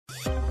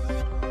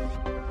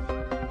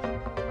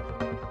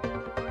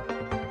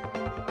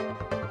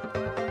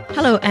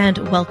Hello and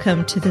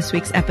welcome to this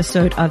week's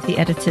episode of the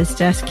Editor's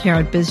Desk here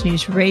on Biz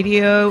News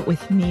Radio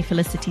with me,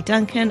 Felicity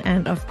Duncan,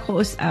 and of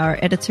course our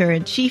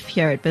editor-in-chief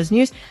here at Biz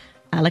News,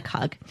 Alec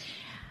Hogg.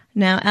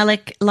 Now,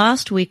 Alec,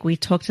 last week we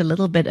talked a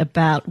little bit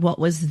about what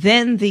was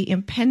then the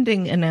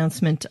impending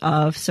announcement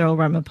of Cyril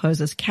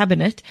Ramaphosa's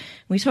cabinet.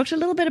 We talked a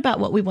little bit about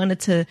what we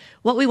wanted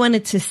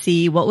to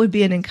see, what would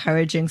be an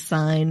encouraging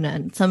sign,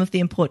 and some of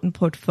the important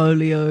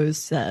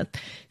portfolios,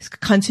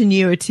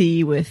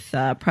 continuity with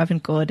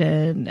Pravin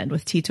Gordhan and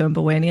with Tito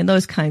Mboweni and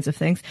those kinds of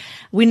things.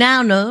 We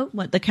now know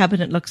what the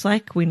cabinet looks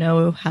like. We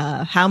know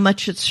how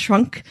much it's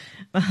shrunk.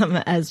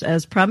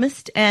 As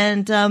promised.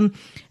 And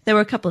there were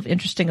a couple of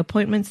interesting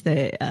appointments.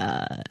 The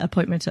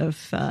appointment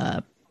of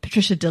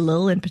Patricia de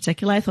Lille in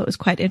particular I thought was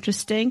quite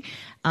interesting.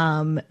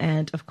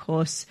 And of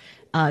course,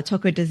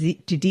 Toko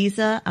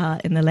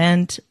Didiza in the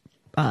land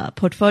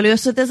portfolio.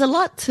 So there's a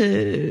lot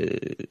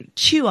to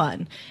chew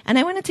on. And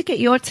I wanted to get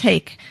your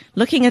take,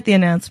 looking at the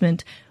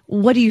announcement.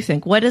 What do you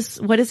think? What is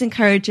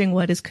encouraging?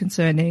 What is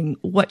concerning?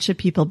 What should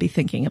people be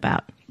thinking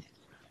about?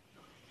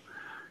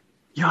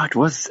 Yeah, it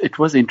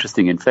was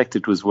interesting. In fact,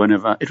 it was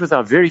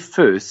our very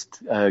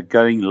first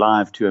going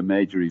live to a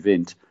major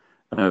event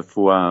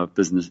for our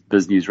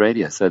Biz News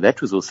Radio. So that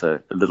was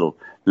also a little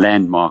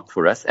landmark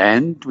for us,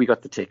 and we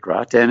got the tech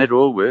right, and it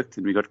all worked,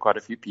 and we got quite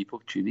a few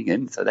people tuning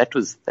in. So that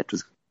was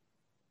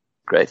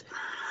great.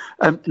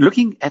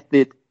 Looking at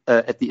the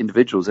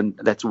individuals, and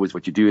that's always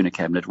what you do in a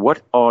cabinet.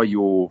 What are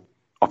your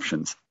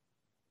options?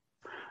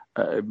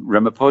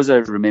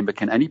 Ramaphosa, remember,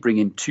 can only bring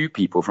in 2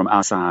 people from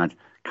outside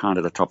kind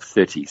of the top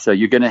 30. So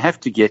you're going to have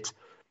to get,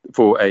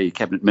 for a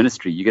cabinet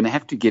ministry, you're going to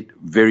have to get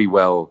very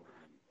well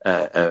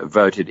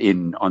voted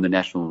in on the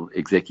National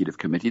Executive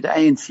Committee. The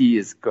ANC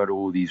has got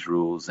all these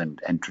rules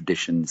and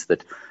traditions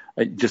that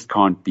just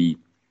can't be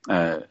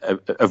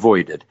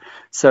avoided.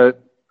 So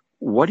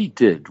what he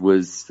did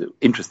was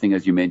interesting,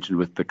 as you mentioned,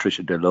 with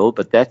Patricia de Lille,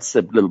 but that's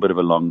a little bit of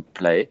a long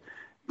play.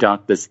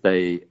 Doubtless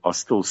they are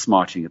still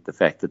smarting at the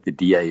fact that the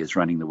DA is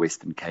running the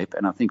Western Cape.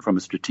 And I think from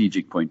a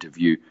strategic point of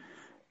view,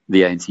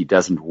 the ANC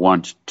doesn't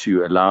want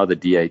to allow the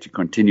DA to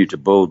continue to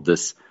build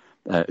this.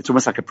 It's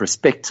almost like a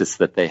prospectus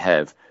that they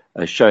have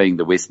showing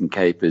the Western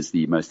Cape as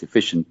the most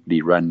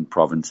efficiently run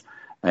province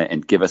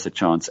and give us a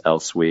chance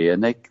elsewhere.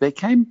 And they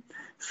came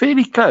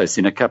fairly close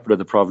in a couple of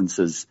the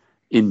provinces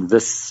in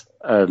this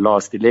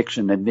last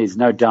election. And there's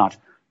no doubt,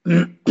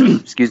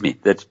 excuse me,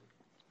 that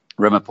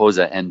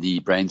Ramaphosa and the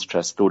Brains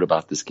Trust thought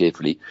about this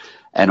carefully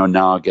and are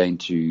now going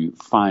to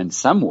find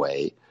some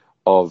way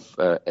of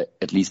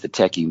at least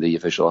attacking the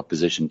official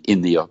opposition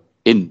in their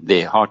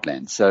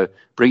heartland. So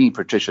bringing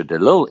Patricia de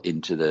Lille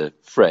into the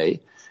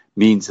fray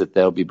means that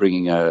they'll be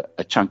bringing a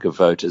chunk of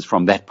voters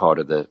from that part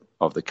of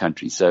the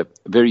country. So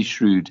a very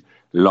shrewd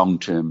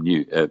long-term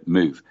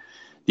move.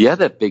 The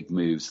other big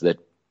moves that,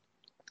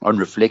 on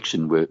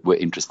reflection, were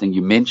interesting.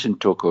 You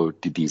mentioned Toko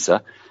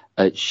Didiza.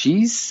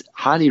 She's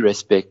highly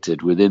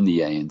respected within the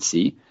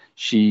ANC.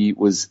 She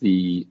was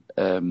the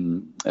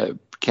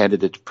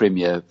candidate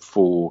premier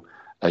for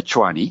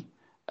Tshwane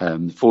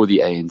for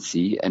the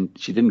ANC, and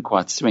she didn't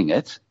quite swing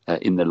it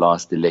in the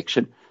last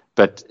election,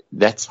 but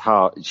that's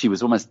how she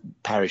was almost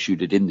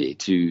parachuted in there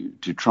to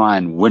try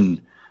and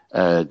win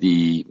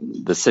the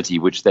city,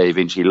 which they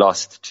eventually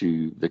lost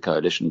to the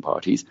coalition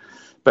parties.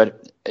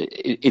 But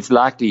it's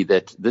likely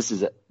that this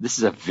is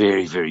a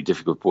very, very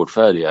difficult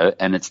portfolio,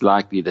 and it's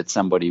likely that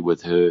somebody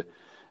with her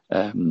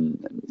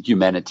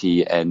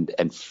humanity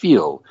and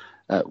feel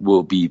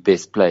will be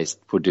best placed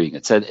for doing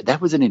it. So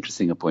that was an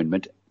interesting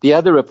appointment. The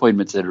other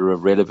appointments that are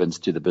of relevance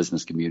to the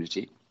business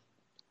community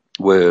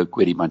were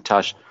Gwedi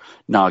Mantashe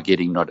now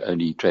getting not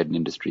only trade and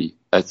industry,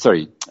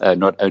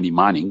 not only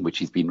mining, which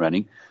he's been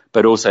running,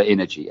 but also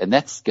energy. And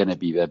that's going to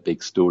be a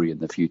big story in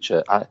the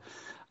future.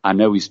 I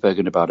know we've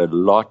spoken about it a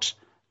lot.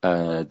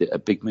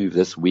 A big move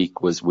this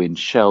week was when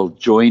Shell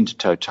joined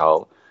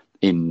Total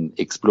in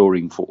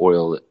exploring for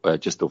oil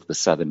just off the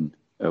southern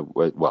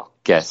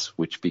gas,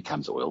 which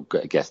becomes oil,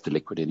 gas to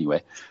liquid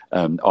anyway,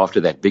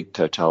 after that big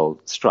Total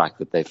strike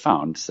that they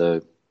found.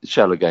 So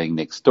Shell are going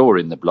next door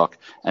in the block,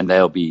 and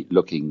they'll be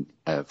looking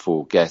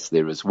for gas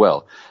there as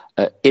well.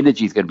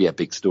 Energy is going to be a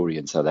big story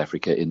in South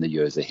Africa in the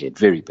years ahead,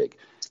 very big.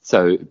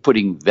 So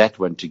putting that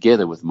one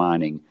together with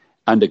mining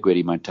under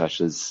Gwedi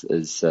Mantashe's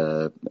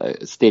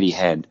steady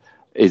hand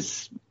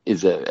is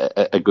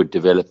a good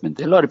development.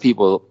 There are a lot of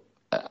people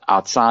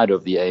outside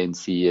of the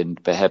ANC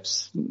and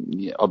perhaps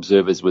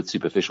observers with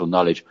superficial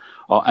knowledge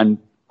are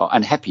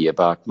unhappy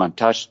about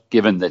Mantashe,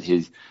 given that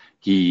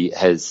he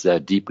has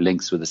deep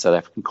links with the South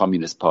African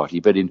Communist Party.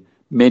 But in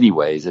many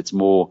ways, it's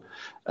more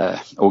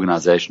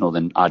organizational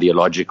than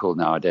ideological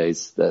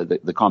nowadays.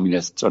 The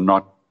communists are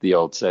not the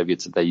old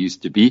Soviets that they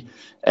used to be.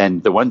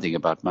 And the one thing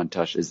about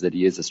Mantashe is that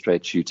he is a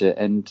straight shooter,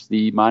 and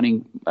the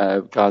mining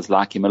guys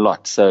like him a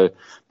lot. So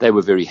they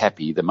were very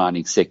happy, the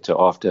mining sector,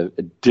 after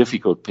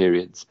difficult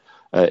periods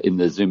in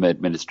the Zuma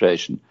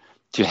administration,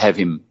 to have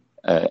him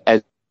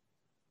as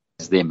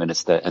their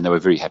minister, and they were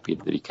very happy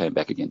that he came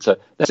back again. So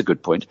that's a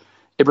good point.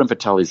 Ibrahim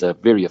Patel is a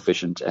very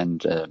efficient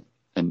and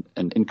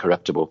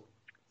incorruptible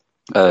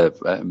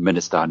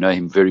minister. I know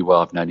him very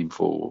well. I've known him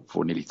for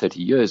nearly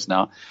 30 years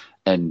now.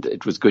 And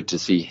it was good to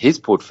see his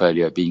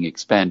portfolio being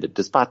expanded,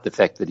 despite the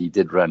fact that he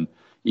did run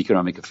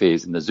economic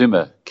affairs in the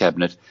Zuma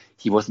cabinet.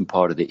 He wasn't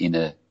part of the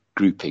inner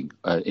grouping,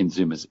 in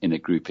Zuma's inner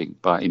grouping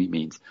by any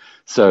means.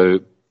 So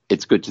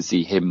it's good to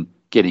see him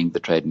getting the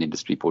trade and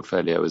industry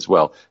portfolio as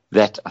well.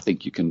 That, I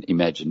think you can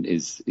imagine,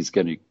 is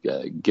going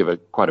to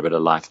give quite a bit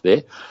of life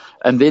there.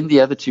 And then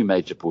the other two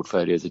major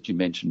portfolios that you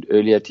mentioned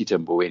earlier, Tito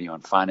Mboweni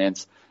on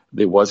finance,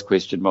 there was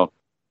question marks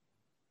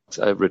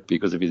over it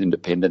because of his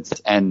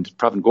independence, and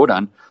Pravin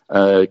Gordhan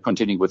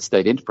continuing with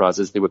state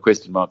enterprises, there were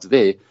question marks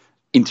there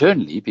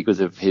internally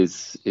because of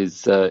his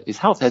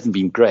health hasn't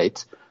been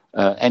great,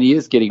 and he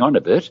is getting on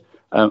a bit.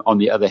 On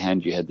the other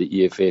hand, you had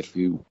the EFF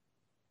who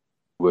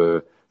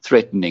were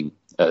threatening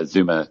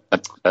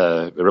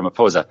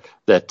Ramaphosa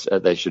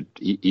that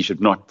he should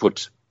not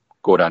put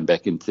Gordhan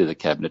back into the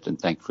cabinet, and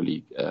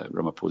thankfully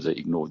Ramaphosa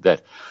ignored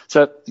that.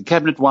 So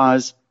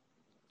cabinet-wise,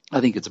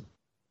 I think it's about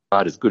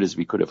as good as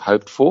we could have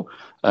hoped for.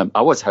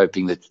 I was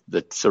hoping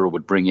that Cyril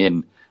would bring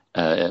in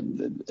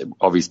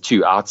of his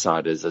two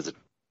outsiders, as it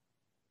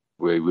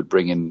where he would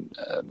bring in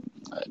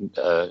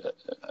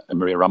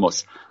Maria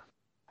Ramos,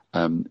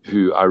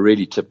 who I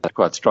really tipped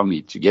quite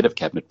strongly to get a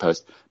cabinet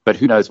post. But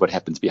who knows what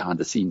happens behind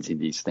the scenes in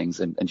these things,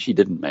 and she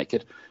didn't make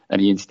it.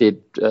 And he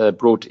instead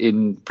brought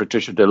in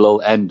Patricia de Lille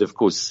and, of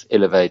course,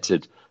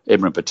 elevated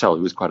Emran Patel,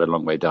 who was quite a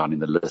long way down in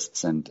the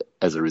lists, and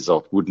as a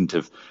result wouldn't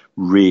have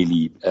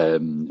really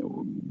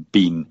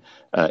been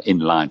in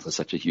line for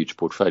such a huge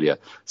portfolio.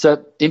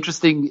 So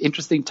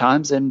interesting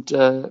times, and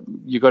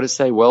you got to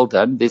say well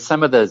done. There's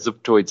some of the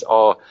Zuptoids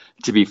are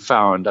to be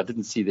found. I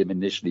didn't see them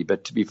initially,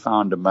 but to be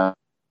found amongst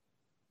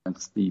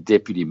the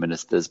deputy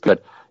ministers,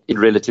 but in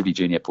relatively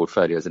junior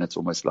portfolios, and it's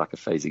almost like a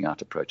phasing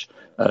out approach.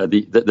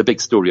 The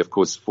big story, of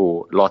course,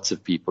 for lots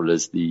of people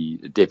is the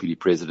deputy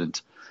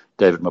president,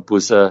 David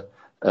Mabuza,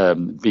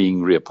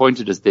 being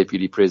reappointed as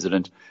deputy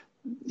president.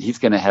 He's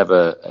going to have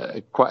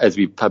as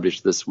we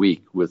published this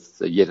week,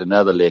 with yet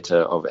another letter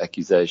of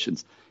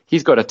accusations.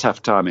 He's got a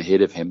tough time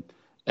ahead of him,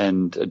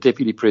 and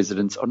deputy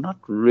presidents are not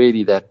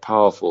really that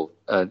powerful.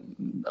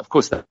 Of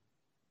course, they're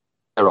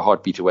a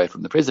heartbeat away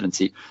from the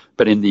presidency,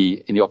 but in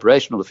the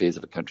operational affairs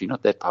of a country,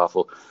 not that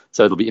powerful.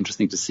 So it'll be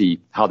interesting to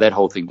see how that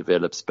whole thing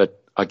develops.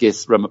 But I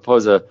guess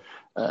Ramaphosa,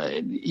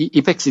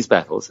 he picks his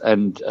battles,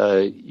 and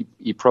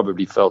he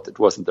probably felt it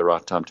wasn't the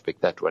right time to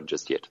pick that one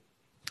just yet.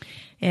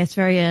 Yeah, it's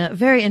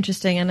very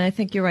interesting, and I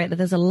think you're right that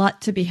there's a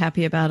lot to be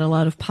happy about, a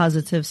lot of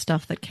positive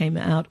stuff that came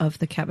out of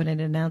the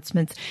cabinet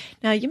announcements.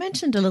 Now, you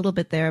mentioned a little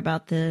bit there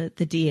about the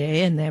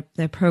DA and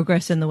their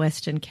progress in the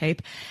Western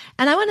Cape,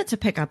 and I wanted to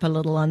pick up a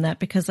little on that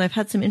because I've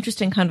had some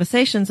interesting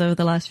conversations over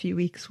the last few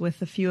weeks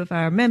with a few of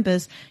our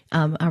members,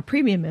 our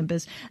premium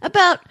members,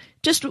 about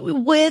just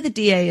where the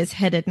DA is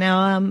headed.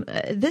 Now,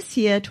 this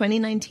year,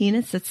 2019,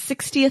 it's its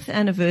 60th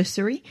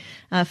anniversary,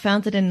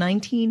 founded in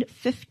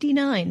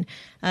 1959.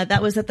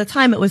 That was at the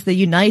time, it was the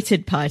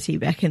United Party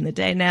back in the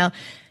day. Now,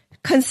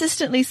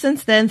 consistently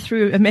since then,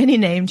 through many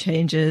name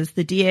changes,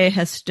 the DA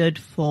has stood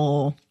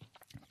for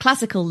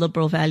classical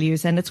liberal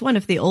values, and it's one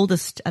of the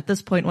oldest, at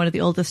this point, one of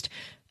the oldest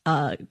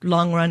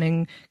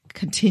long-running,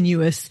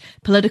 continuous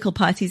political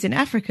parties in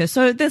Africa.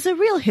 So there's a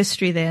real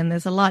history there, and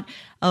there's a lot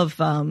of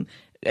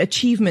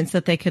achievements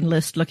that they can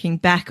list looking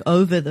back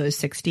over those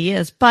 60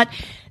 years. But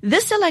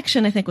this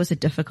election, I think, was a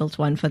difficult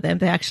one for them.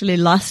 They actually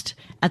lost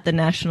at the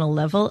national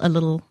level a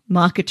little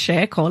market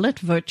share, call it,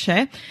 vote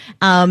share.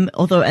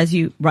 Although, as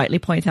you rightly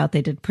point out,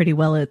 they did pretty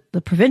well at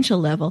the provincial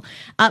level.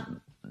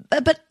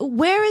 But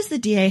where is the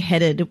DA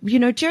headed? You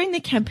know, during the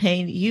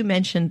campaign, you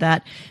mentioned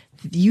that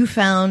you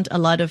found a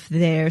lot of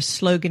their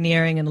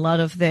sloganeering and a lot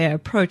of their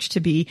approach to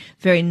be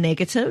very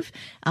negative.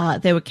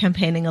 They were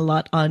campaigning a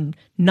lot on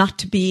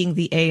not being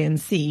the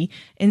ANC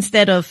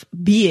instead of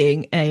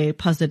being a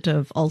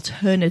positive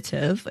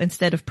alternative,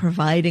 instead of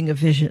providing a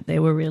vision. They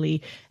were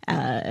really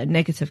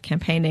negative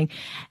campaigning.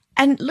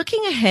 And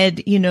looking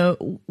ahead, you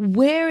know,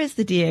 where is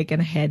the DA going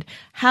to head?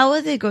 How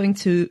are they going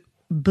to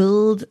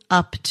build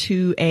up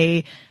to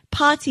a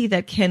party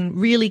that can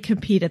really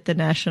compete at the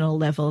national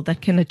level,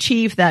 that can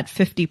achieve that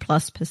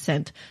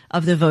 50+%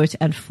 of the vote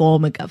and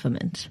form a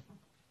government?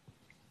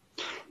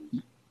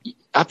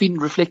 I've been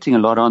reflecting a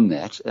lot on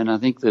that, and I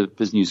think the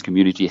business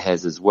community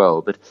has as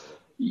well. But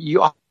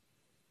you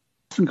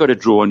often got to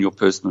draw on your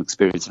personal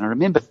experience. And I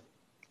remember,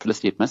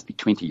 Felicity, it must be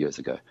 20 years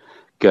ago,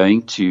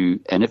 going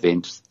to an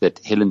event that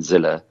Helen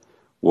Ziller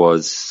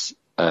was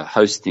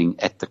hosting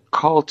at the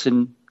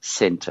Carlton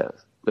Centre.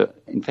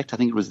 In fact, I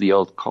think it was the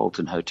old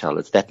Carlton Hotel.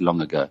 It's that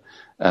long ago.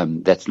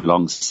 That's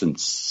long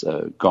since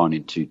gone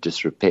into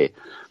disrepair.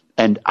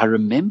 And I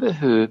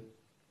remember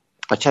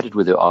I chatted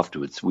with her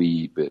afterwards.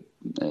 It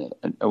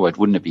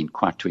wouldn't have been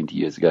quite 20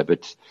 years ago,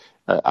 but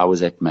I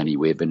was at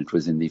MoneyWeb, and it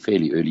was in the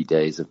fairly early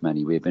days of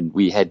MoneyWeb. And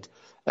we had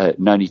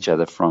known each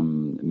other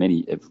from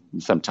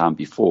some time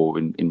before.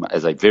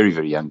 As a very,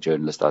 very young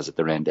journalist, I was at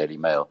the Rand Daily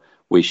Mail,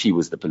 where she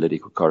was the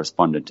political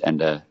correspondent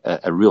and a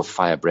real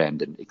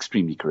firebrand and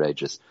extremely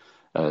courageous.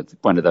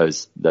 one of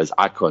those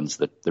icons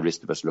that the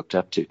rest of us looked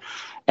up to.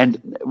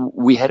 And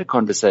we had a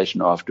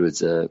conversation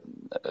afterwards, a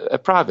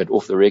private,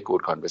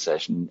 off-the-record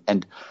conversation,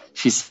 and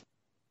she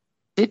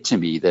said to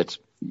me that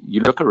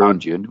you look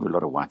around you, and there were a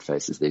lot of white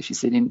faces there. She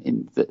said,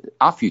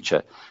 our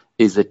future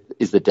is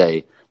the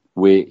day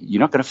where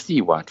you're not going to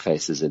see white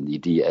faces in the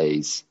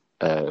DA's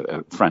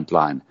front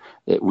line.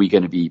 We're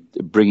going to be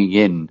bringing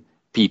in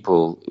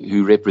people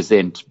who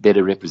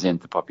better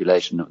represent the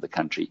population of the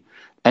country.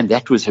 And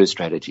that was her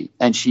strategy.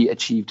 And she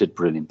achieved it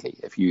brilliantly.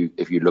 If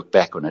you look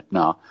back on it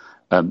now,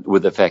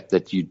 with the fact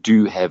that you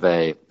do have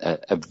a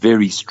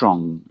very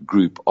strong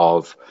group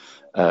of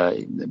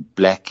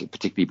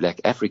particularly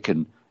black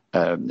African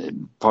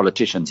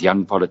politicians,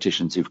 young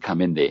politicians who've come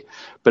in there.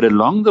 But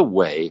along the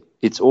way,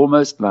 it's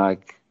almost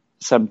like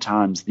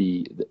sometimes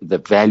the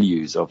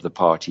values of the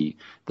party,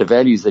 the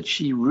values that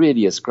she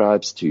really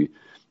ascribes to,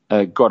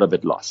 got a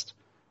bit lost.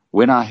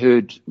 When I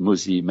heard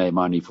Mmusi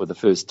Maimane for the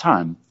first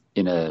time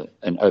in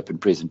an open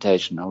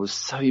presentation, I was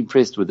so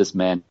impressed with this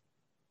man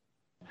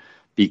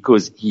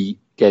because he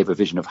gave a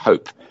vision of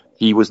hope.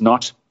 He was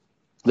not,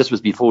 this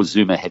was before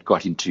Zuma had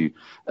got into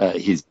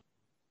his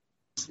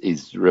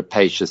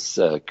rapacious,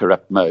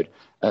 corrupt mode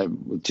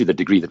to the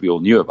degree that we all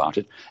knew about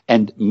it.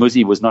 And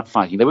Mmusi was not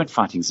fighting. They weren't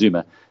fighting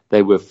Zuma.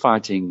 They were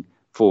fighting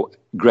for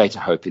greater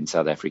hope in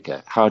South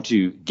Africa, how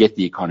to get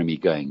the economy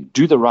going,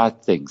 do the right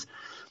things.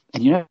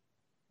 And you know,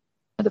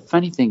 the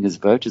funny thing is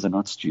voters are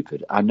not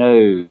stupid. I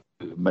know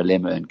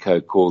Malema and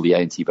co call the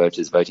ANC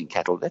voters voting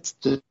cattle. That's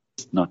just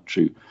not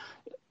true.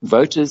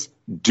 Voters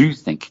do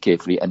think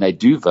carefully and they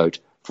do vote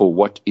for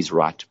what is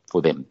right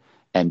for them.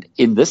 And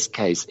in this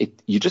case,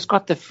 you just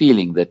got the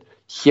feeling that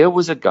here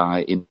was a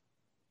guy in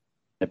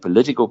a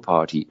political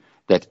party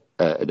that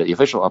the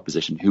official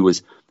opposition who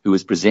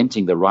was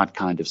presenting the right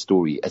kind of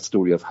story, a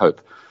story of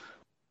hope.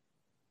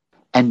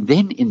 And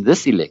then in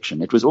this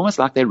election, it was almost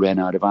like they ran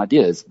out of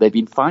ideas. They've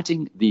been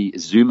fighting the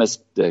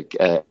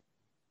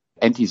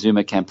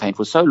anti-Zuma campaign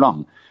for so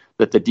long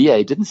that the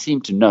DA didn't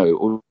seem to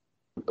know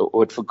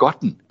or had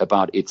forgotten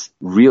about its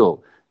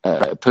real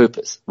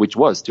purpose, which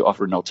was to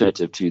offer an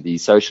alternative to the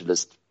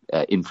socialist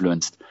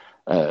influenced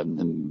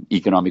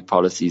economic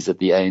policies that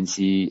the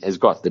ANC has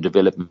got, the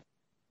developmental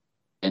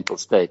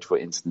state, for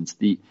instance.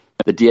 The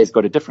DA's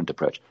got a different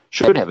approach,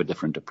 should have a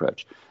different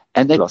approach.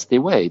 And they lost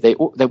their way. They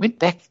went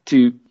back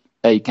to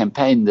a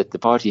campaign that the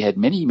party had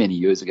many, many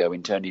years ago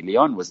when Tony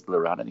Leon was still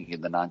around, I think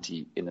in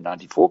the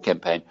 94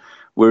 campaign,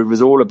 where it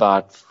was all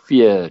about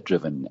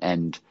fear-driven.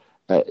 And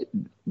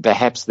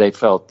perhaps they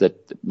felt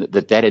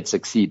that had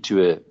succeeded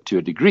to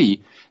a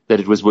degree that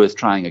it was worth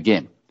trying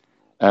again.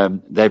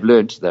 They've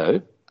learned,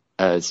 though,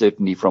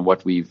 certainly from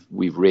what we've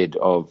read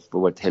of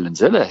what Helen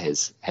Zille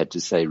has had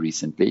to say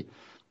recently,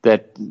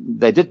 that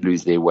they did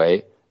lose their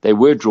way. They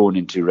were drawn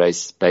into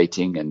race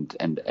baiting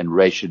and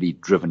racially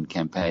driven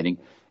campaigning,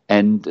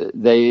 and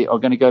they are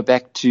going to go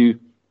back to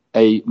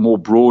a more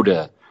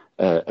broader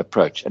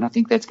approach. And I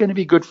think that's going to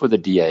be good for the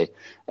DA.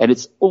 And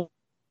it's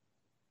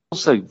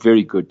also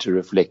very good to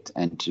reflect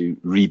and to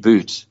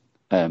reboot,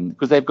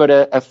 because they've got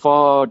a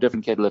far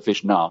different kettle of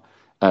fish now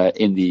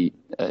in the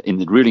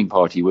ruling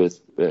party,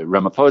 with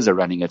Ramaphosa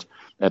running it,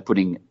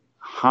 putting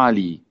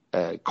highly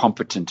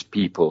competent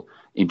people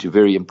into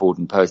very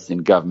important posts in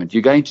government.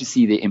 You're going to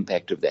see the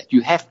impact of that.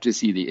 You have to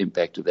see the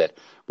impact of that.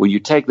 When you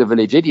take the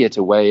village idiot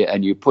away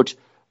and you put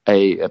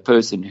a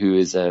person who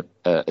is a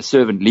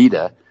servant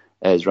leader,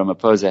 as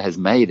Ramaphosa has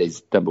made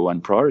as number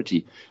one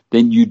priority,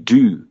 then you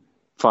do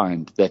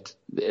find that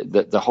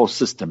the whole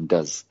system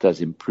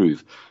does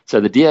improve. So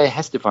the DA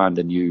has to find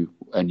a new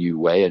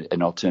way,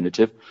 an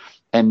alternative.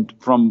 And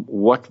from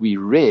what we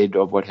read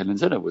of what Helen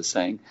Zille was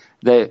saying,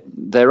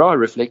 they are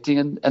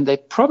reflecting, and they're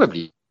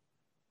probably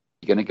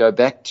going to go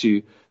back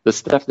to the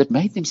stuff that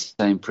made them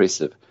so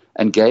impressive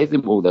and gave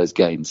them all those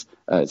gains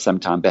some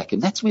time back.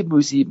 And that's where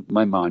Mmusi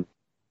Maimane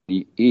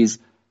is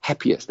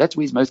happiest. That's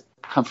where he's most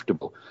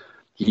comfortable.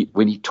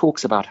 When he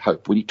talks about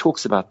hope, when he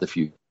talks about the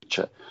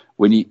future,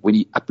 when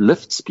he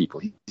uplifts people,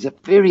 he's a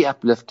very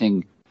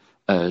uplifting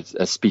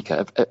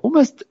speaker,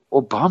 almost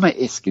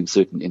Obama-esque in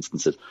certain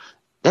instances.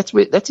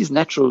 That's his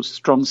natural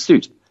strong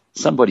suit.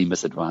 Somebody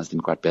misadvised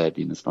him quite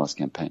badly in this last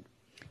campaign.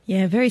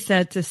 Yeah, very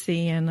sad to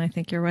see, and I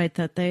think you're right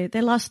that they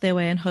lost their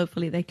way, and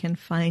hopefully they can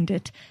find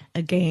it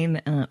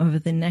again over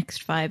the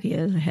next 5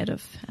 years ahead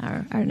of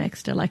our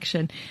next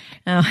election.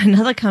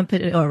 Another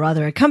company, or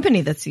rather a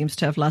company that seems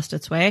to have lost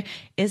its way,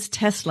 is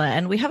Tesla,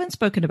 and we haven't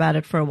spoken about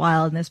it for a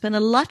while, and there's been a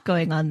lot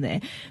going on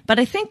there. But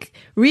I think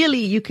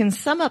really you can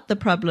sum up the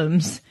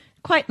problems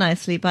quite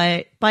nicely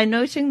by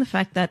noting the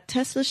fact that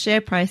Tesla's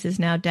share price is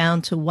now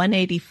down to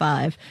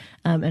 185,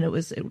 and it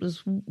was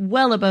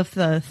well above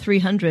the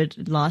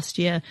 300 last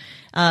year.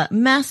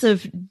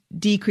 Massive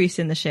decrease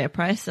in the share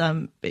price.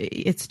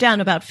 It's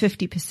down about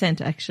 50%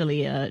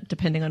 actually,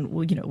 depending on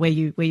where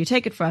you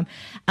take it from.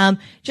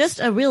 Just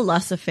a real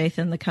loss of faith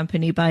in the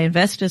company by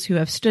investors who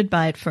have stood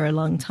by it for a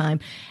long time,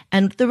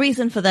 and the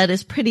reason for that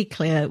is pretty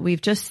clear. We've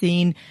just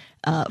seen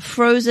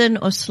frozen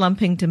or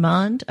slumping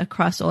demand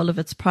across all of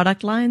its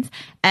product lines,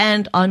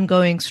 and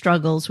ongoing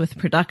struggles with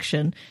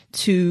production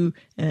to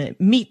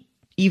meet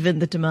even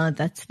the demand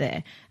that's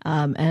there.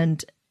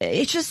 And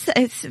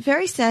it's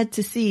very sad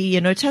to see.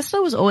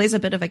 Tesla was always a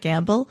bit of a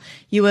gamble.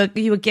 You were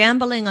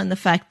gambling on the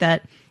fact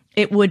that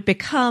it would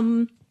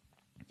become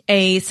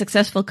a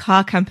successful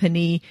car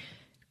company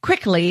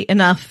quickly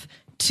enough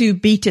to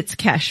beat its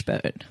cash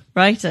burn,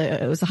 right?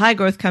 It was a high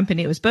growth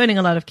company. It was burning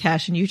a lot of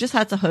cash, and you just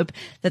had to hope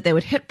that they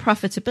would hit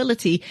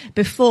profitability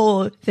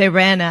before they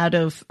ran out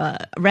of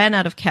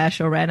cash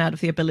or ran out of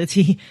the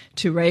ability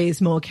to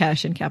raise more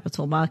cash in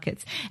capital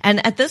markets.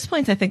 And at this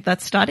point, I think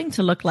that's starting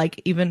to look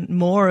like even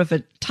more of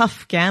a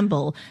tough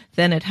gamble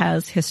than it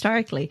has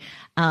historically.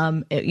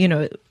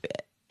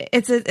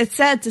 It's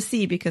sad to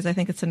see, because I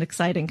think it's an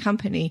exciting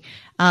company.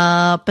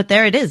 But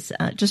there it is,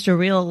 just a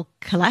real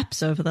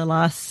collapse over the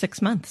last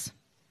 6 months.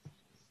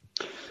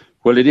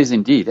 Well, it is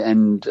indeed.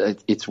 And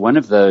it's one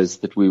of those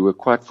that we were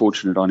quite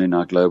fortunate on in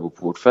our global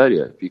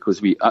portfolio,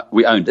 because we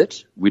owned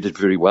it. We did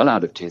very well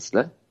out of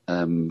Tesla.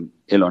 Elon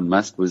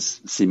Musk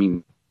was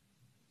seemingly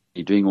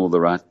doing all the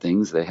right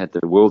things. They had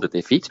the world at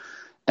their feet.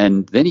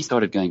 And then he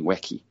started going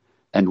wacky.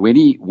 And when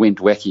he went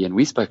wacky, and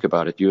we spoke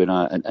about it, you and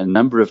I, a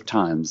number of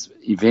times,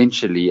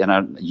 eventually,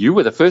 and you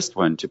were the first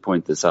one to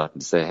point this out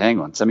and say, hang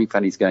on, something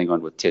funny's going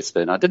on with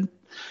Tesla. And I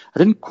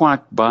didn't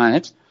quite buy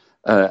it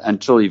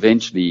until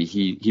eventually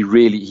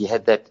he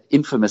had that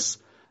infamous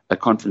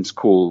conference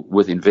call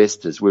with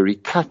investors where he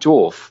cut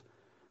off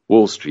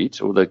Wall Street,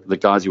 or the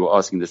guys who were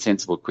asking the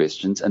sensible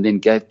questions, and then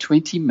gave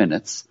 20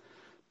 minutes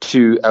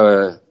to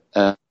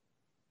a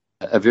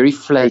very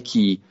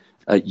flaky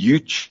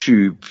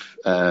YouTube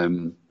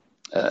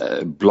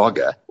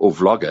blogger, or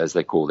vlogger as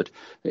they call it,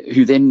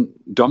 who then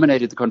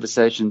dominated the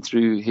conversation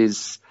through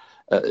his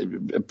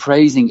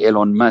praising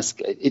Elon Musk.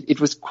 It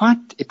was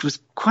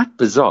quite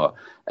bizarre.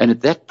 And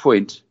at that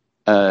point,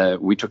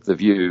 we took the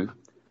view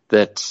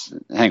that,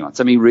 hang on,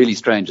 something really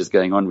strange is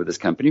going on with this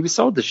company. We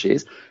sold the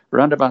shares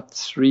around about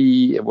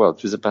it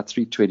was about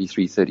 $3.20,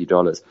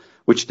 $3.30,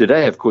 which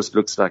today, of course,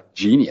 looks like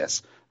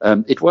genius.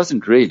 It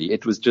wasn't really.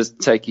 It was just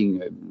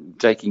taking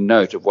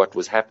note of what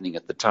was happening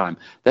at the time.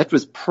 That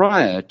was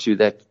prior to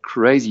that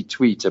crazy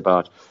tweet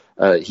about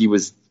he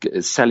was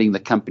selling the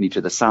company to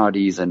the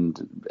Saudis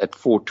and at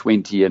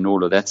 $4.20 and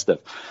all of that stuff.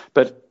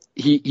 But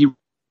he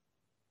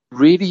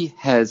really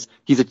has.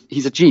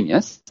 He's a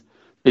genius.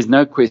 There's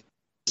no question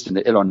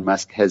that Elon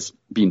Musk has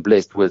been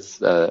blessed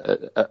with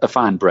a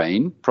fine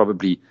brain,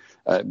 probably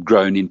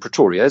grown in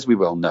Pretoria, as we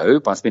well know,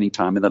 by spending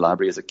time in the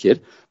library as a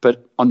kid.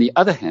 But on the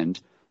other hand,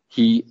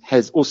 he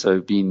has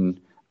also been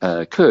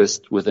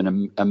cursed with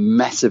a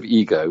massive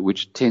ego,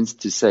 which tends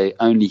to say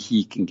only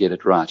he can get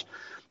it right.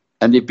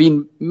 And there have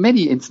been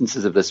many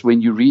instances of this.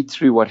 When you read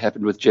through what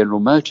happened with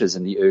General Motors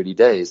in the early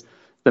days,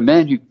 the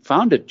man who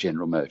founded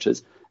General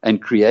Motors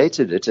and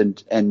created it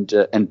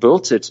and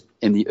built it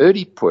in the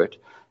early part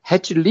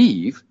had to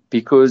leave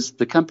because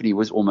the company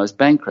was almost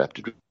bankrupt.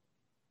 It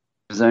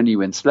was only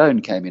when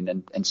Sloan came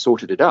in and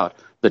sorted it out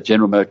that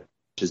General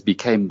Motors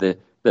became the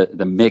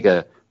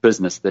mega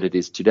business that it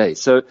is today.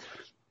 So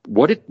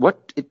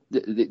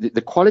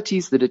the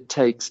qualities that it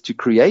takes to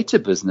create a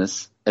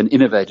business, an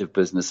innovative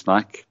business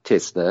like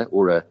Tesla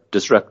or a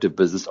disruptive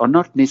business, are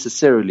not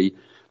necessarily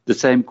the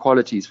same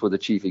qualities for the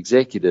chief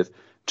executive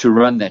to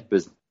run that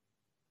business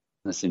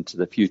into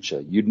the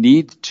future. You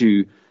need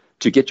to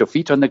get your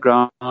feet on the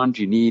ground.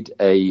 You need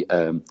a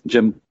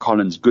Jim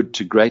Collins good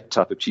to great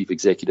type of chief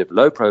executive,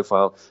 low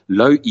profile,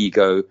 low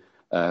ego,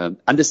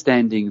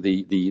 understanding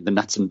the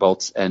nuts and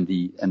bolts and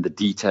the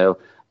detail,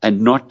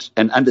 and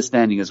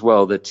understanding as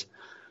well that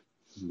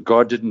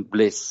God didn't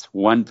bless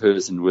one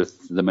person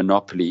with the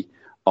monopoly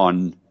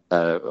on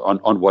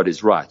what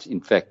is right.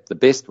 In fact, the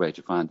best way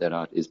to find that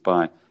out is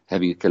by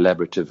having a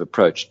collaborative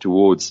approach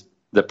towards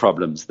the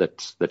problems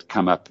that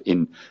come up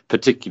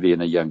particularly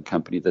in a young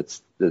company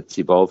that's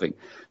evolving.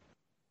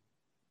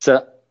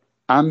 So,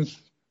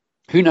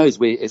 who knows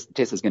where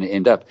Tesla's going to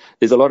end up?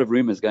 There's a lot of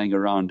rumors going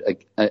around,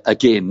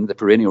 again, the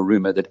perennial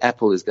rumor that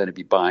Apple is going to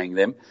be buying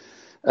them.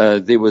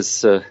 There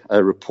was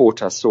a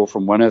report I saw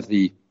from one of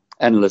the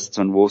analysts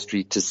on Wall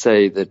Street to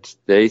say that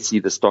they see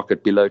the stock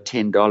at below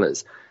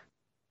 $10.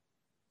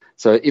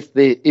 So if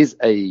there is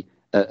a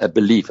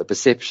belief, a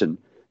perception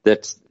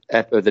that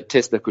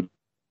Tesla could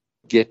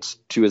get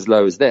to as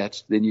low as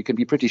that, then you can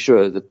be pretty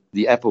sure that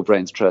the Apple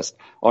Brains Trust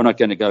are not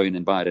going to go in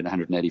and buy it at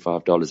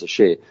 $185 a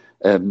share.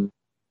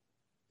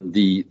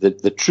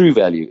 The true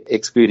value,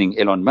 excluding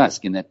Elon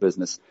Musk in that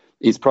business,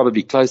 is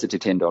probably closer to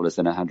 $10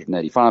 than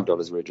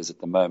 $185 where it is at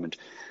the moment.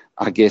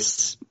 I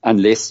guess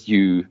unless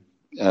you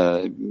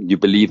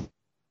believe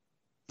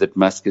that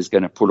Musk is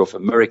going to pull off a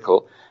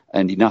miracle,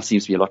 and he now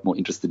seems to be a lot more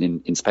interested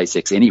in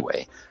SpaceX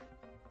anyway,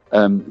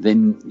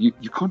 then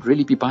you can't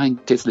really be buying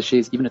Tesla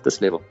shares even at this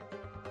level.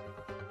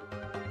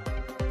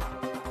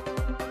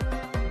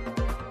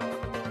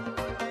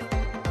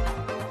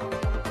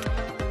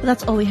 Well,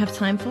 that's all we have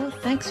time for.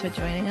 Thanks for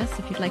joining us.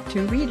 If you'd like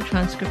to read a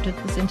transcript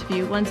of this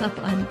interview, one's up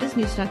on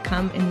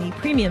biznews.com in the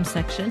premium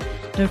section.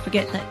 Don't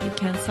forget that you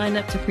can sign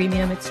up to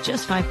premium. It's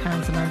just £5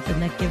 a month,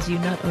 and that gives you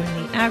not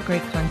only our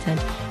great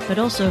content, but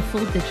also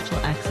full digital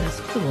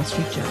access to the Wall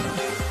Street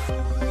Journal.